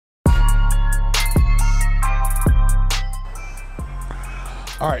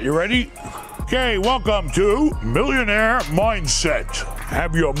All right, you ready? Okay, welcome to Millionaire Mindset.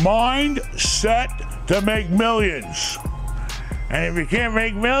 Have your mind set to make millions. And if you can't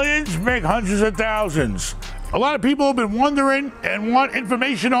make millions, make hundreds of thousands. A lot of people have been wondering and want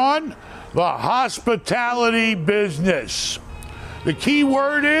information on the hospitality business. The key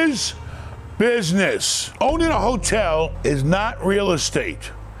word is business. Owning a hotel is not real estate.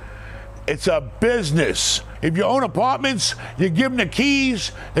 It's a business. If you own apartments, you give them the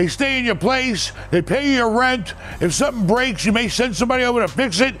keys, they stay in your place, they pay you your rent. If something breaks, you may send somebody over to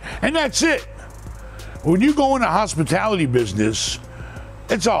fix it, and that's it. When you go in the hospitality business,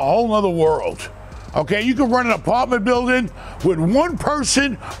 it's a whole nother world. Okay, you can run an apartment building with one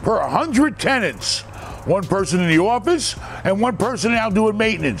person per 100 tenants. One person in the office and one person out doing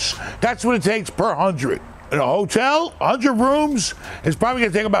maintenance. That's what it takes per 100. In a hotel, 100 rooms is probably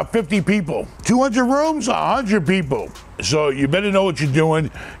gonna take about 50 people. 200 rooms, 100 people. So you better know what you're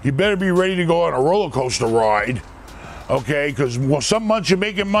doing. You better be ready to go on a roller coaster ride. Okay, because some months you're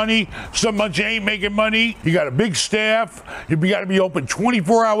making money, some months you ain't making money. You got a big staff. You got to be open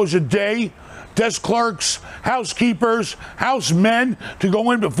 24 hours a day. Desk clerks, housekeepers, housemen to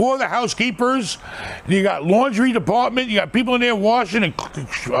go in before the housekeepers. And you got laundry department. You got people in there washing and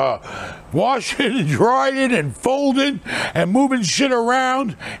drying and folding and moving shit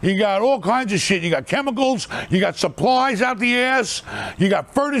around. You got all kinds of shit. You got chemicals. You got supplies out the ass. You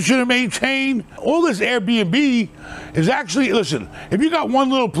got furniture to maintain. All this Airbnb is actually, listen, if you got one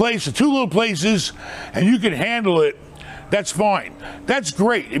little place or two little places and you can handle it, that's fine. That's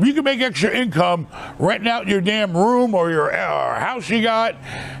great. If you can make extra income renting out your damn room or your house you got,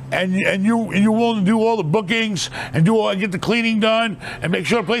 and you're willing to do all the bookings and get the cleaning done and make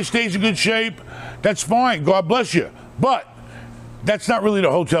sure the place stays in good shape, that's fine. God bless you. But that's not really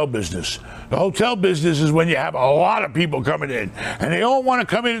the hotel business. The hotel business is when you have a lot of people coming in and they all want to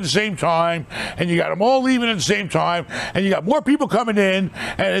come in at the same time, and you got them all leaving at the same time, and you got more people coming in,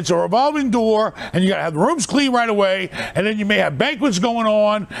 and it's a revolving door, and you got to have the rooms clean right away, and then you may have banquets going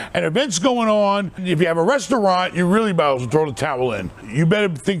on and events going on. If you have a restaurant, you really might as well throw the towel in. You better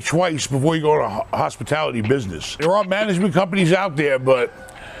think twice before you go to hospitality business. There are management companies out there, but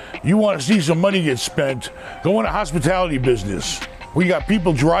you want to see some money get spent, go into hospitality business. We got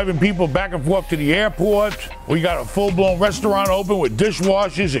people driving people back and forth to the airport. We got a full-blown restaurant open with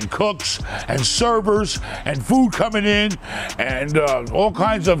dishwashers and cooks and servers and food coming in and all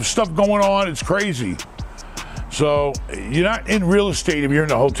kinds of stuff going on. It's crazy. So you're not in real estate if you're in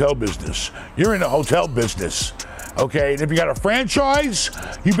the hotel business. You're in the hotel business. Okay, and if you got a franchise,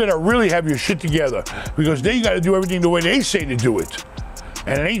 you better really have your shit together, because then you got to do everything the way they say to do it.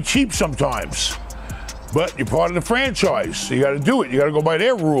 And it ain't cheap sometimes. But you're part of the franchise, so you got to do it. You got to go by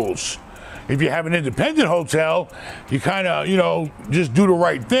their rules. If you have an independent hotel, you kind of, just do the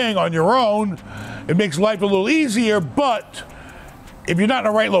right thing on your own. It makes life a little easier, but if you're not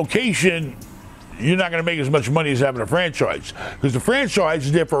in the right location, you're not going to make as much money as having a franchise, because the franchise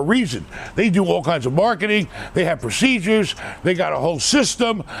is there for a reason. They do all kinds of marketing. They have procedures. They got a whole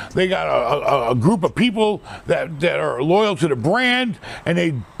system. They got a group of people that are loyal to the brand, and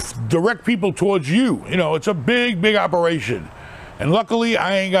they direct people towards you. It's a big, big operation. And luckily,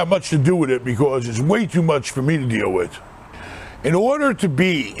 I ain't got much to do with it because it's way too much for me to deal with. In order to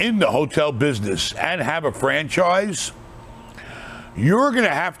be in the hotel business and have a franchise, you're going to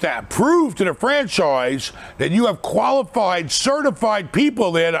have prove to the franchise that you have qualified, certified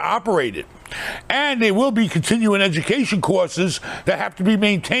people there to operate it. And there will be continuing education courses that have to be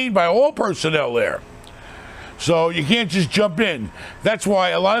maintained by all personnel there. So you can't just jump in. That's why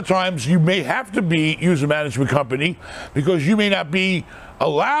a lot of times you may have to use a management company, because you may not be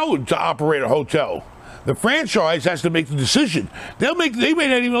allowed to operate a hotel. The franchise has to make the decision. They may not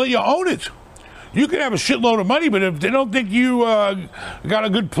even let you own it. You can have a shitload of money, but if they don't think you got a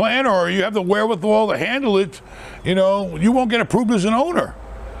good plan or you have the wherewithal to handle it, you won't get approved as an owner.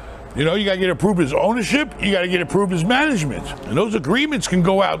 You got to get approved as ownership. You got to get approved as management. And those agreements can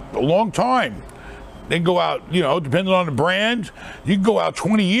go out a long time. They can go out, depending on the brand, you can go out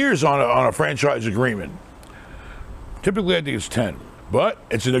 20 years on a franchise agreement. Typically, I think it's 10. But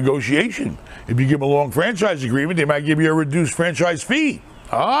it's a negotiation. If you give them a long franchise agreement, they might give you a reduced franchise fee.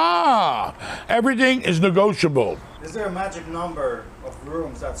 Everything is negotiable. Is there a magic number of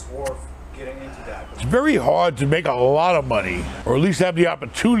rooms that's worth getting into that? It's very hard to make a lot of money, or at least have the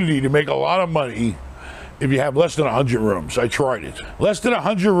opportunity to make a lot of money, if you have less than 100 rooms. I tried it. Less than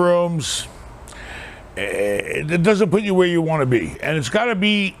 100 rooms, it doesn't put you where you want to be. And it's got to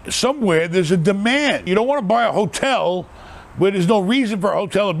be somewhere there's a demand. You don't want to buy a hotel where there's no reason for a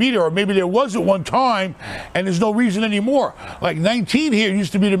hotel to be there, or maybe there was at one time and there's no reason anymore. Like 19 here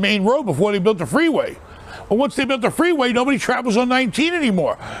used to be the main road before they built the freeway. Well, once they built the freeway, nobody travels on 19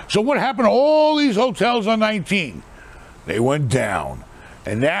 anymore. So what happened to all these hotels on 19? They went down.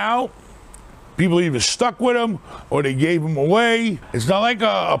 And now people either stuck with them or they gave them away. It's not like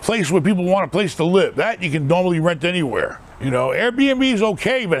a place where people want a place to live. That you can normally rent anywhere. You know, Airbnb is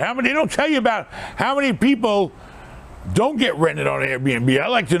okay, but they don't tell you about how many people don't get rented on Airbnb. I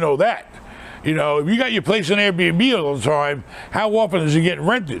like to know that. You know, if you got your place on Airbnb all the time, how often is it getting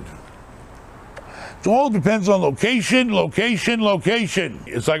rented? It all depends on location, location, location.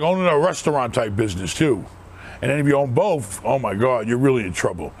 It's like owning a restaurant type business too. And then if you own both, oh my God, you're really in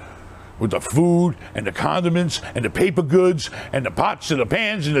trouble. With the food and the condiments and the paper goods and the pots and the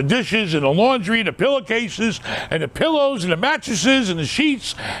pans and the dishes and the laundry and the pillowcases and the pillows and the mattresses and the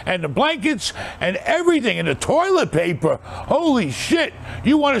sheets and the blankets and everything and the toilet paper. Holy shit.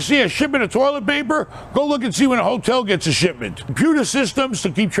 You want to see a shipment of toilet paper? Go look and see when a hotel gets a shipment. Computer systems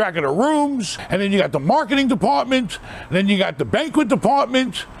to keep track of the rooms, and then you got the marketing department, and then you got the banquet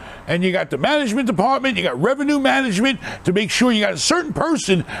department, and you got the management department, you got revenue management to make sure you got a certain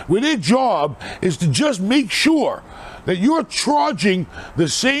person where their job is to just make sure that you're charging the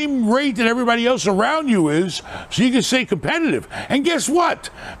same rate that everybody else around you is so you can stay competitive. And guess what?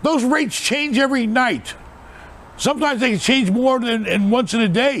 Those rates change every night. Sometimes they can change more than once in a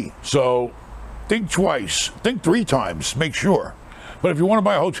day. So think twice, think 3 times, make sure. But if you want to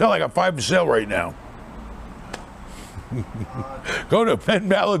buy a hotel, I got 5 for sale right now. Go to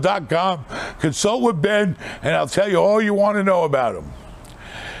benmallah.com, consult with Ben, and I'll tell you all you want to know about them.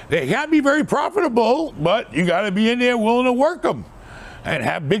 They can be very profitable, but you got to be in there willing to work them and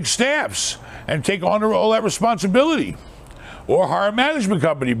have big staffs and take on all that responsibility. Or hire a management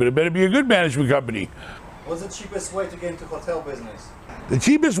company, but it better be a good management company. What's the cheapest way to get into hotel business? The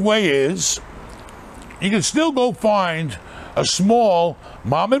cheapest way is you can still go find a small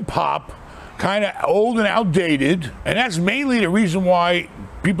mom and pop, kind of old and outdated, and that's mainly the reason why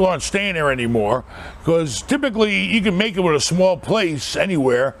people aren't staying there anymore, because typically you can make it with a small place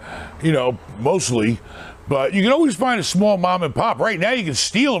anywhere, you know, mostly, but you can always find a small mom and pop. Right now you can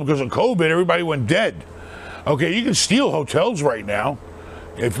steal them because of COVID, everybody went dead. Okay, you can steal hotels right now,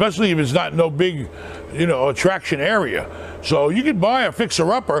 especially if it's not no big, you know, attraction area. So you can buy a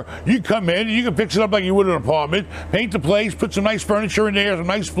fixer-upper, you come in, and you can fix it up like you would an apartment, paint the place, put some nice furniture in there, some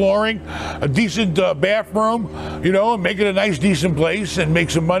nice flooring, a decent bathroom, you know, and make it a nice, decent place and make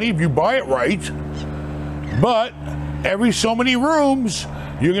some money if you buy it right. But every so many rooms,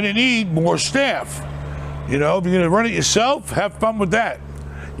 you're gonna need more staff. You know, if you're gonna run it yourself, have fun with that.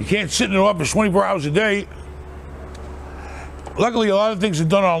 You can't sit in an office 24 hours a day. Luckily, a lot of things are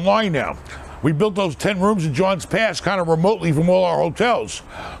done online now. We built those 10 rooms in John's Pass kind of remotely from all our hotels.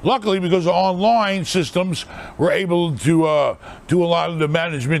 Luckily, because of online systems, we're able to do a lot of the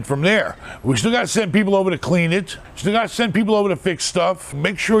management from there. We still got to send people over to clean it. Still got to send people over to fix stuff.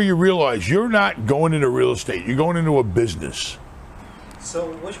 Make sure you realize you're not going into real estate. You're going into a business.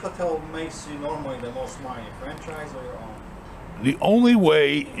 So which hotel makes you normally the most money, franchise or your own? The only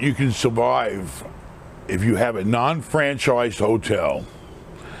way you can survive if you have a non-franchised hotel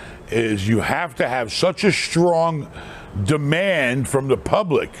is you have to have such a strong demand from the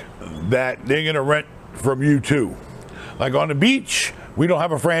public that they're going to rent from you too. Like on the beach, we don't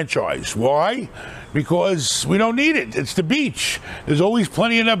have a franchise. Why? Because we don't need it. It's the beach. There's always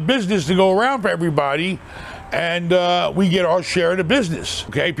plenty enough business to go around for everybody, and we get our share of the business.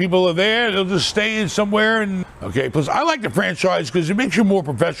 Okay, people are there, they'll just stay in somewhere. And okay, plus I like the franchise because it makes you more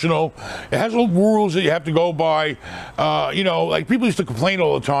professional. It has all rules that you have to go by. You know, like people used to complain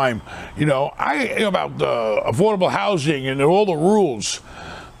all the time, you know, about affordable housing and all the rules.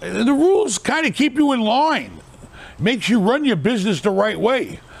 The rules kind of keep you in line. Makes you run your business the right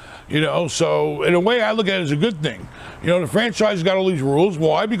way. You know, so in a way I look at it as a good thing. You know, the franchise got all these rules.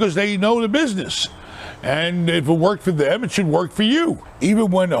 Why? Because they know the business. And if it worked for them, it should work for you. Even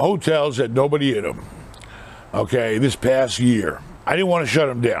when the hotels had nobody in them, okay, this past year, I didn't want to shut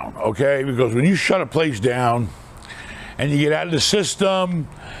them down, okay? Because when you shut a place down and you get out of the system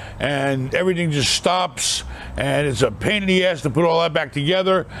and everything just stops and it's a pain in the ass to put all that back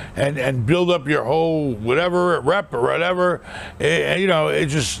together and build up your whole whatever, rep or whatever, you know, it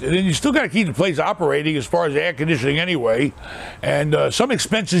just, and then you still got to keep the place operating as far as air conditioning anyway, and some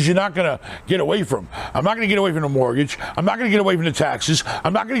expenses you're not going to get away from. I'm not going to get away from the mortgage. I'm not going to get away from the taxes.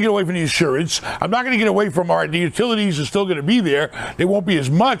 I'm not going to get away from the insurance. I'm not going to get away from, all right, the utilities are still going to be there. They won't be as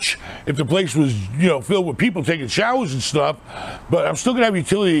much if the place was, you know, filled with people taking showers and stuff, but I'm still going to have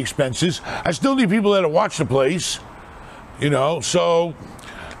utility expenses. I still need people there to watch the place. You know, so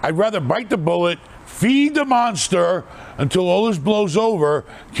I'd rather bite the bullet, feed the monster until all this blows over,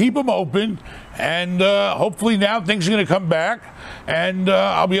 keep them open, and hopefully now things are going to come back, and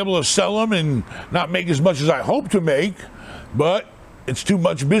I'll be able to sell them and not make as much as I hope to make, but it's too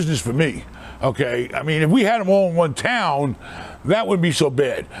much business for me. Okay, I mean, if we had them all in one town, that wouldn't be so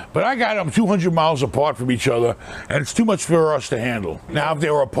bad. But I got them 200 miles apart from each other, and it's too much for us to handle. Now, if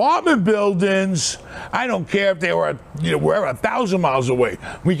they were apartment buildings, I don't care if they were, wherever 1,000 miles away,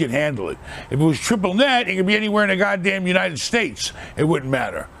 we could handle it. If it was triple net, it could be anywhere in the goddamn United States. It wouldn't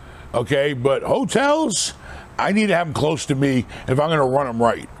matter. Okay, but hotels, I need to have them close to me if I'm going to run them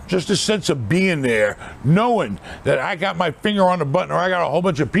right. Just a sense of being there, knowing that I got my finger on the button or I got a whole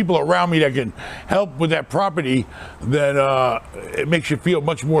bunch of people around me that can help with that property, then it makes you feel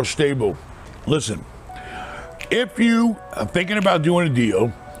much more stable. Listen, if you are thinking about doing a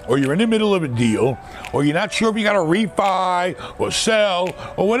deal, or you're in the middle of a deal, or you're not sure if you got to refi or sell,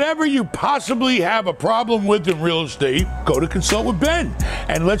 or whatever you possibly have a problem with in real estate, go to Consult with Ben,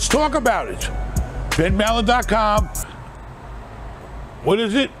 and let's talk about it. BenMallah.com. What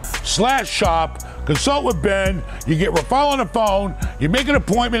is it? /shop. Consult with Ben. You get Rafal on the phone. You make an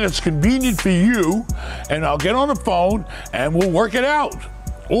appointment that's convenient for you, and I'll get on the phone and we'll work it out.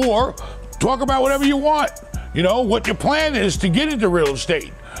 Or talk about whatever you want. You know, what your plan is to get into real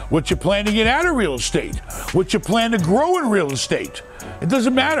estate. What you plan to get out of real estate. What you plan to grow in real estate. It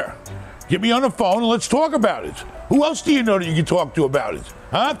doesn't matter. Get me on the phone and let's talk about it. Who else do you know that you can talk to about it?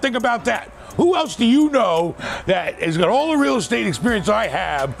 Huh? Think about that. Who else do you know that has got all the real estate experience I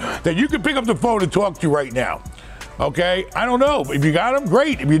have that you can pick up the phone and talk to right now? Okay? I don't know. If you got them,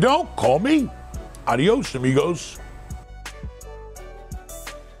 great. If you don't, call me. Adios, amigos.